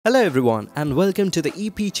Hello everyone and welcome to the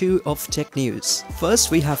EP2 of Tech News. First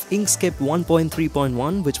we have Inkscape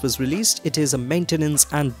 1.3.1 which was released. It is a maintenance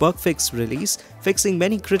and bug fix release, fixing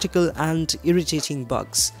many critical and irritating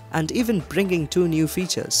bugs, and even bringing 2 new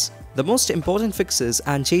features. The most important fixes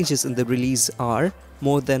and changes in the release are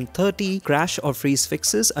more than 30 crash or freeze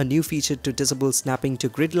fixes, a new feature to disable snapping to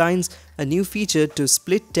grid lines, a new feature to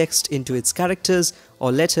split text into its characters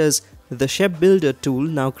or letters. The Shape Builder tool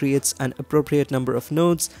now creates an appropriate number of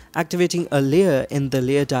nodes. Activating a layer in the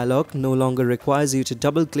layer dialog no longer requires you to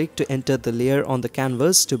double-click to enter the layer on the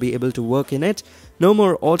canvas to be able to work in it. No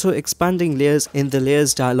more auto-expanding layers in the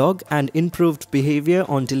layers dialog, and improved behavior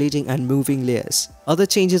on deleting and moving layers. Other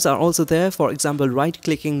changes are also there. For example,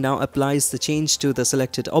 right-clicking now applies the change to the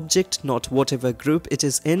selected object, not whatever group it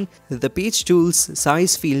is in. The page tool's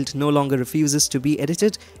size field no longer refuses to be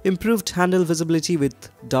edited. Improved handle visibility with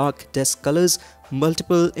dark desk colors.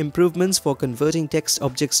 Multiple improvements for converting text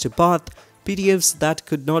objects to path. PDFs that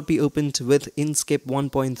could not be opened with Inkscape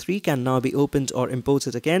 1.3 can now be opened or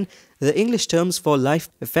imported again. The English terms for live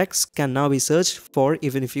effects can now be searched for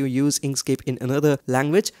even if you use Inkscape in another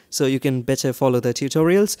language, so you can better follow the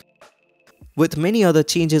tutorials. With many other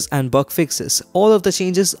changes and bug fixes. All of the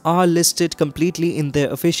changes are listed completely in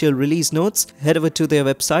their official release notes. Head over to their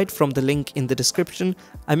website from the link in the description.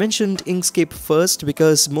 I mentioned Inkscape first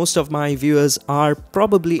because most of my viewers are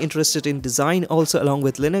probably interested in design also along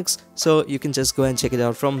with Linux, so you can just go and check it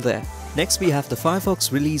out from there. Next we have the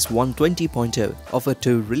Firefox release 120.0 offered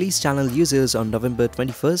to release channel users on November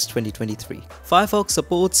 21st, 2023. Firefox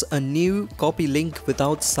supports a new copy link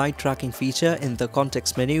without site tracking feature in the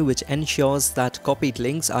context menu, which ensures that copied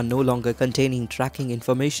links are no longer containing tracking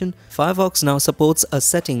information. Firefox now supports a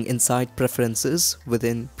setting inside Preferences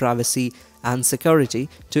within Privacy and Security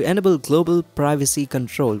to enable global privacy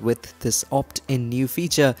control with this opt-in new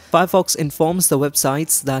feature. Firefox informs the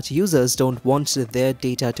websites that users don't want their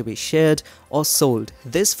data to be shared or sold.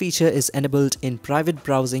 This feature is enabled in private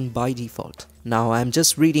browsing by default. Now I'm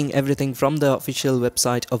just reading everything from the official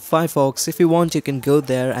website of Firefox. If you want, you can go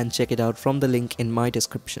there and check it out from the link in my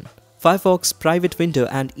description. Firefox private window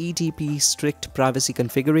and ETP strict privacy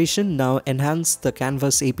configuration now enhance the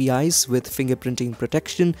Canvas APIs with fingerprinting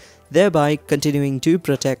protection, thereby continuing to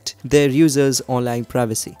protect their users' online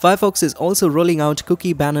privacy. Firefox is also rolling out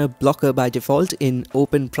cookie banner blocker by default in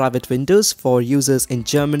open private windows for users in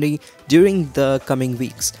Germany during the coming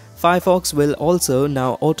weeks. Firefox will also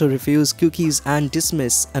now auto-refuse cookies and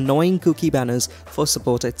dismiss annoying cookie banners for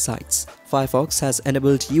supported sites. Firefox has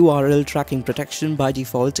enabled URL tracking protection by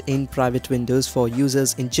default in private windows for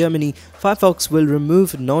users in Germany. Firefox will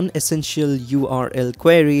remove non-essential URL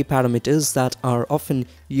query parameters that are often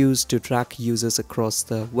used to track users across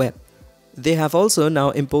the web. They have also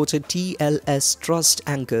now imported TLS trust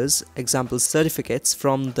anchors, example certificates,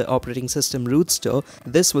 from the operating system root store.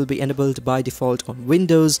 This will be enabled by default on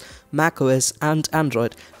Windows, macOS and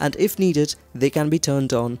Android, and if needed, they can be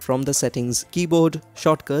turned on from the settings. Keyboard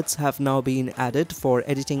shortcuts have now been added for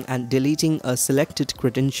editing and deleting a selected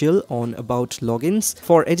credential on About Logins,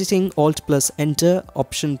 for editing Alt plus Enter,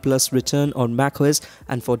 Option plus Return on macOS,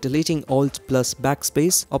 and for deleting Alt plus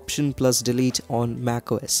Backspace, Option plus Delete on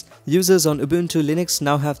macOS. Users on Ubuntu Linux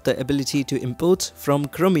now have the ability to import from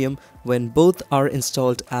Chromium when both are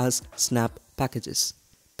installed as snap packages.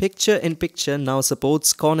 Picture-in-Picture now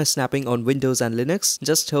supports corner snapping on Windows and Linux.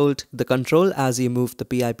 Just hold the control as you move the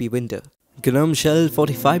PIP window. GNOME Shell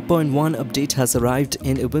 45.1 update has arrived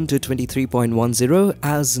in Ubuntu 23.10.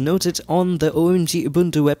 As noted on the OMG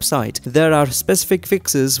Ubuntu website, there are specific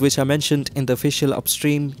fixes which are mentioned in the official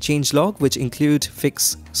upstream changelog, which include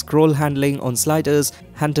fix scroll handling on sliders,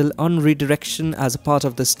 handle unredirection as a part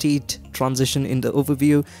of the state transition in the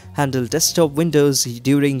overview, handle desktop windows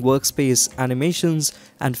during workspace animations,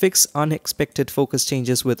 and fix unexpected focus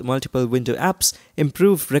changes with multiple window apps,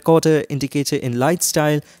 improve recorder indicator in light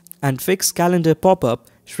style, and fix calendar pop-up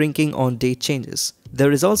shrinking on date changes.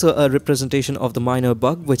 There is also a representation of the minor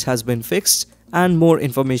bug which has been fixed, and more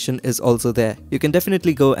information is also there. You can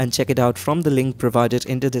definitely go and check it out from the link provided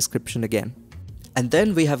in the description again. And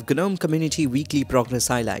then we have GNOME Community Weekly Progress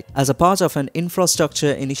Highlight. As a part of an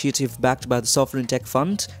infrastructure initiative backed by the Sovereign Tech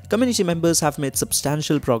Fund, community members have made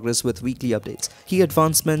substantial progress with weekly updates. Key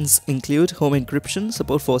advancements include home encryption.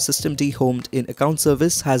 Support for systemd homed in account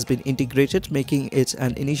service has been integrated, making it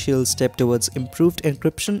an initial step towards improved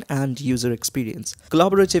encryption and user experience.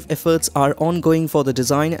 Collaborative efforts are ongoing for the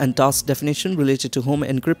design and task definition related to home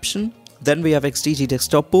encryption. Then we have XDG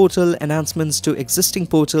Desktop Portal, enhancements to existing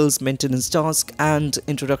portals, maintenance tasks, and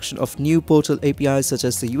introduction of new portal APIs such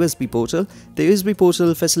as the USB portal. The USB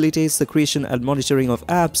portal facilitates the creation and monitoring of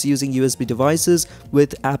apps using USB devices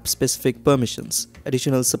with app-specific permissions.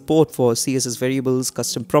 Additional support for CSS variables,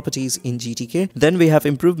 custom properties in GTK. Then we have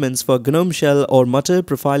improvements for GNOME Shell or Mutter,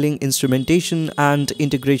 profiling, instrumentation, and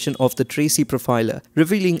integration of the Tracy profiler,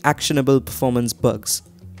 revealing actionable performance bugs.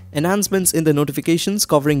 Enhancements in the notifications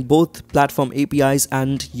covering both platform APIs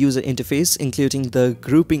and user interface, including the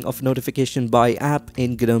grouping of notification by app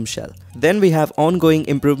in GNOME Shell. Then we have ongoing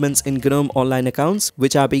improvements in GNOME Online accounts,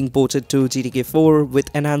 which are being ported to GTK4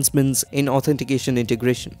 with enhancements in authentication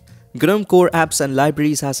integration. GNOME Core apps and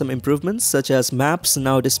libraries has some improvements, such as Maps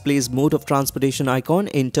now displays mode of transportation icon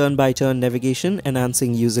in turn-by-turn navigation,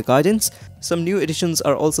 enhancing user guidance. Some new additions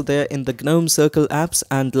are also there in the GNOME Circle apps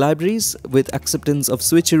and libraries, with acceptance of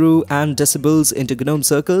switcheroo and decibels into GNOME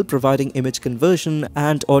Circle, providing image conversion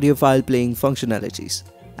and audio file playing functionalities.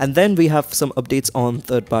 And then we have some updates on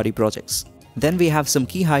third-party projects. Then we have some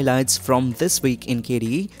key highlights from this week in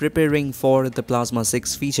KDE, preparing for the Plasma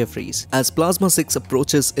 6 feature freeze. As Plasma 6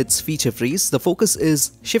 approaches its feature freeze, the focus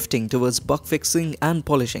is shifting towards bug fixing and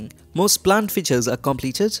polishing. Most planned features are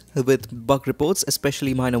completed, with bug reports,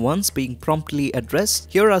 especially minor ones, being promptly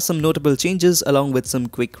addressed. Here are some notable changes along with some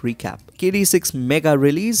quick recap. KDE 6 Mega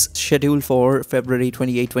Release scheduled for February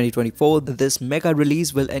 28, 2024. This Mega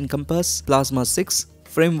Release will encompass Plasma 6,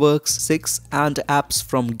 Frameworks 6 and apps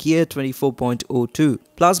from Gear 24.02.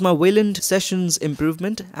 Plasma Wayland Sessions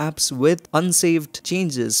improvement, apps with unsaved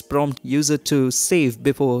changes prompt user to save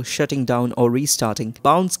before shutting down or restarting.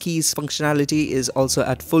 Bounce keys functionality is also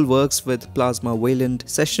at full works with Plasma Wayland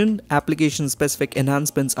Session. Application specific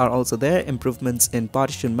enhancements are also there, improvements in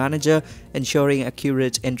Partition Manager, ensuring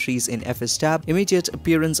accurate entries in FS tab, immediate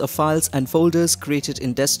appearance of files and folders created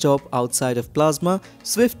in desktop outside of Plasma,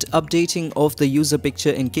 swift updating of the user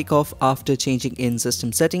picture in Kickoff after changing in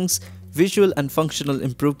system settings. Visual and functional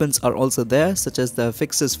improvements are also there, such as the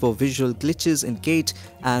fixes for visual glitches in Kate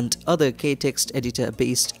and other K-text editor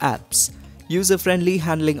based apps. User-friendly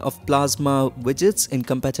handling of Plasma widgets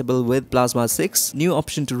incompatible with Plasma 6. New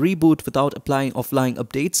option to reboot without applying offline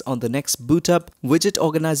updates on the next boot up. Widget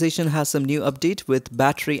organization has some new update with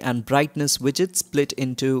battery and brightness widgets split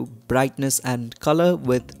into brightness and color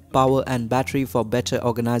with power and battery for better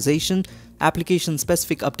organization. Application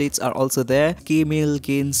specific updates are also there. Kmail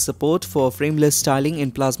gains support for frameless styling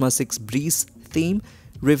in Plasma 6 Breeze theme.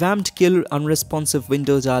 Revamped kill unresponsive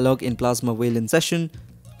window dialog in Plasma Wayland Session.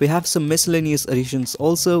 We have some miscellaneous additions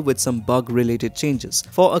also with some bug related changes.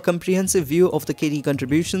 For a comprehensive view of the KDE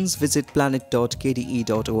contributions, visit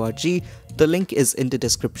planet.kde.org. The link is in the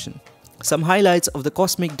description. Some highlights of the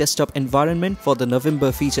Cosmic Desktop environment for the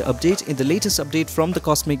November feature update. In the latest update from the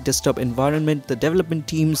Cosmic Desktop environment, the development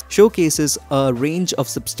teams showcases a range of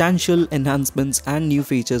substantial enhancements and new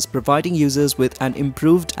features, providing users with an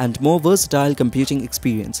improved and more versatile computing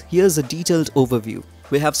experience. Here's a detailed overview.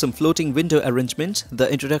 We have some floating window arrangement.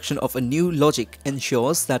 The introduction of a new logic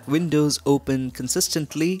ensures that windows open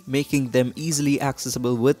consistently, making them easily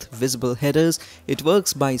accessible with visible headers. It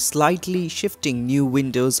works by slightly shifting new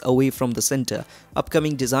windows away from the center.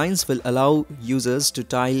 Upcoming designs will allow users to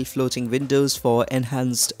tile floating windows for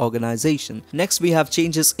enhanced organization. Next, we have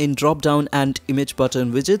changes in drop-down and image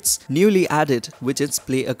button widgets. Newly added widgets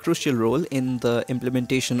play a crucial role in the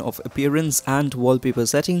implementation of appearance and wallpaper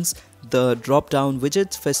settings. The drop-down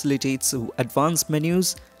widget facilitates advanced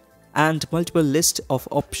menus and multiple list of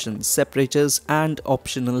options, separators and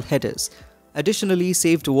optional headers. Additionally,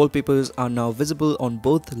 saved wallpapers are now visible on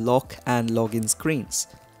both lock and login screens.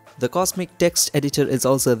 The Cosmic Text Editor is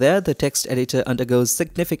also there. The text editor undergoes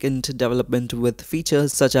significant development with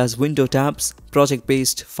features such as window tabs,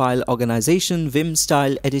 project-based file organization, Vim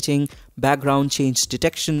style editing, background change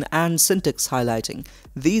detection, and syntax highlighting.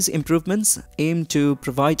 These improvements aim to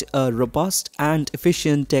provide a robust and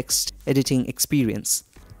efficient text editing experience.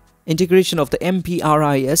 Integration of the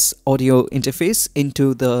MPRIS audio interface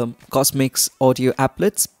into the Cosmic's audio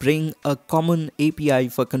applets bring a common API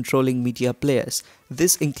for controlling media players.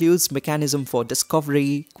 This includes mechanism for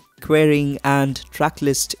discovery, querying and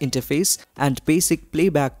tracklist interface and basic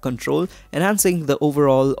playback control, enhancing the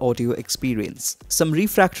overall audio experience. Some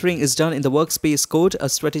refactoring is done in the workspace code, a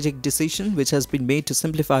strategic decision which has been made to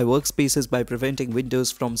simplify workspaces by preventing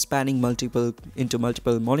windows from spanning multiple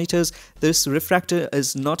monitors. This refactor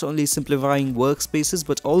is not only simplifying workspaces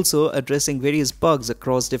but also addressing various bugs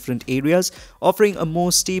across different areas, offering a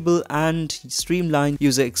more stable and streamlined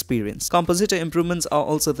user experience. Compositor improvements are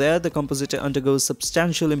also there. The compositor undergoes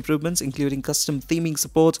substantial improvements improvements including custom theming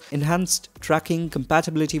support, enhanced tracking,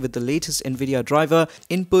 compatibility with the latest NVIDIA driver,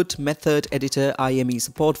 input method editor IME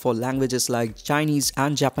support for languages like Chinese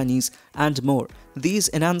and Japanese, and more. These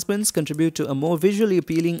enhancements contribute to a more visually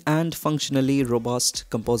appealing and functionally robust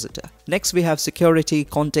compositor. Next, we have security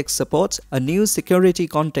context support. A new security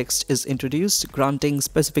context is introduced, granting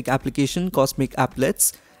specific application Cosmic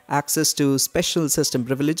Applets access to special system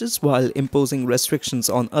privileges while imposing restrictions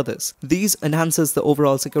on others. These enhances the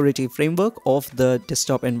overall security framework of the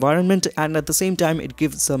desktop environment, and at the same time it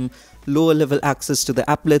gives some lower level access to the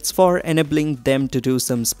applets for enabling them to do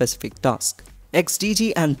some specific tasks.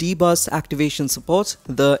 XDG and dbus activation support.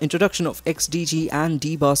 The introduction of XDG and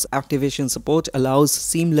dbus activation support allows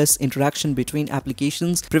seamless interaction between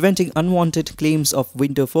applications, preventing unwanted claims of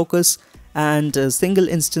window focus, and single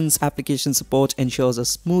instance application support ensures a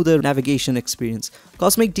smoother navigation experience.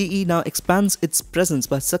 Cosmic DE now expands its presence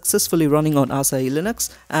by successfully running on Asahi Linux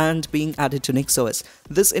and being added to NixOS.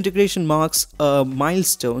 This integration marks a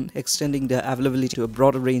milestone, extending the availability to a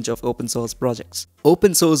broader range of open source projects.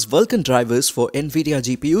 Open source Vulkan drivers for NVIDIA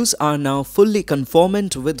GPUs are now fully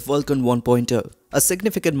conformant with Vulkan 1.0. A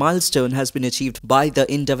significant milestone has been achieved by the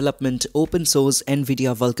in-development open-source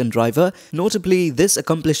NVIDIA Vulkan driver. Notably, this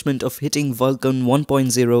accomplishment of hitting Vulkan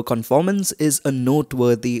 1.0 conformance is a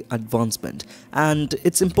noteworthy advancement. And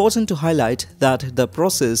it's important to highlight that the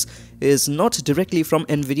process is not directly from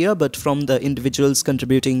NVIDIA but from the individuals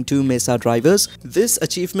contributing to Mesa drivers. This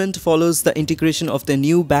achievement follows the integration of the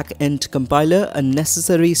new back-end compiler, a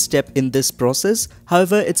necessary step in this process.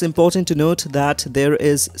 However, it's important to note that there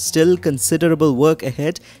is still considerable work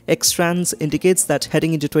ahead. Xtrans indicates that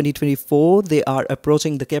heading into 2024, they are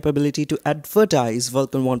approaching the capability to advertise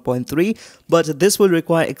Vulkan 1.3, but this will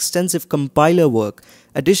require extensive compiler work.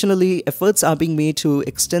 Additionally, efforts are being made to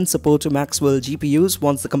extend support to Maxwell GPUs.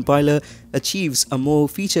 Once the compiler achieves a more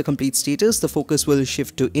feature-complete status, the focus will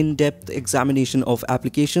shift to in-depth examination of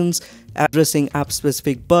applications, addressing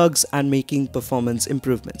app-specific bugs, and making performance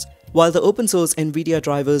improvements. While the open-source NVIDIA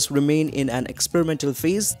drivers remain in an experimental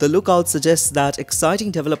phase, the lookout suggests that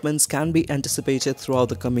exciting developments can be anticipated throughout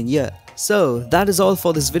the coming year. So, that is all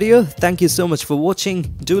for this video. Thank you so much for watching.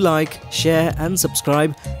 Do like, share, and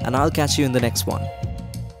subscribe, and I'll catch you in the next one.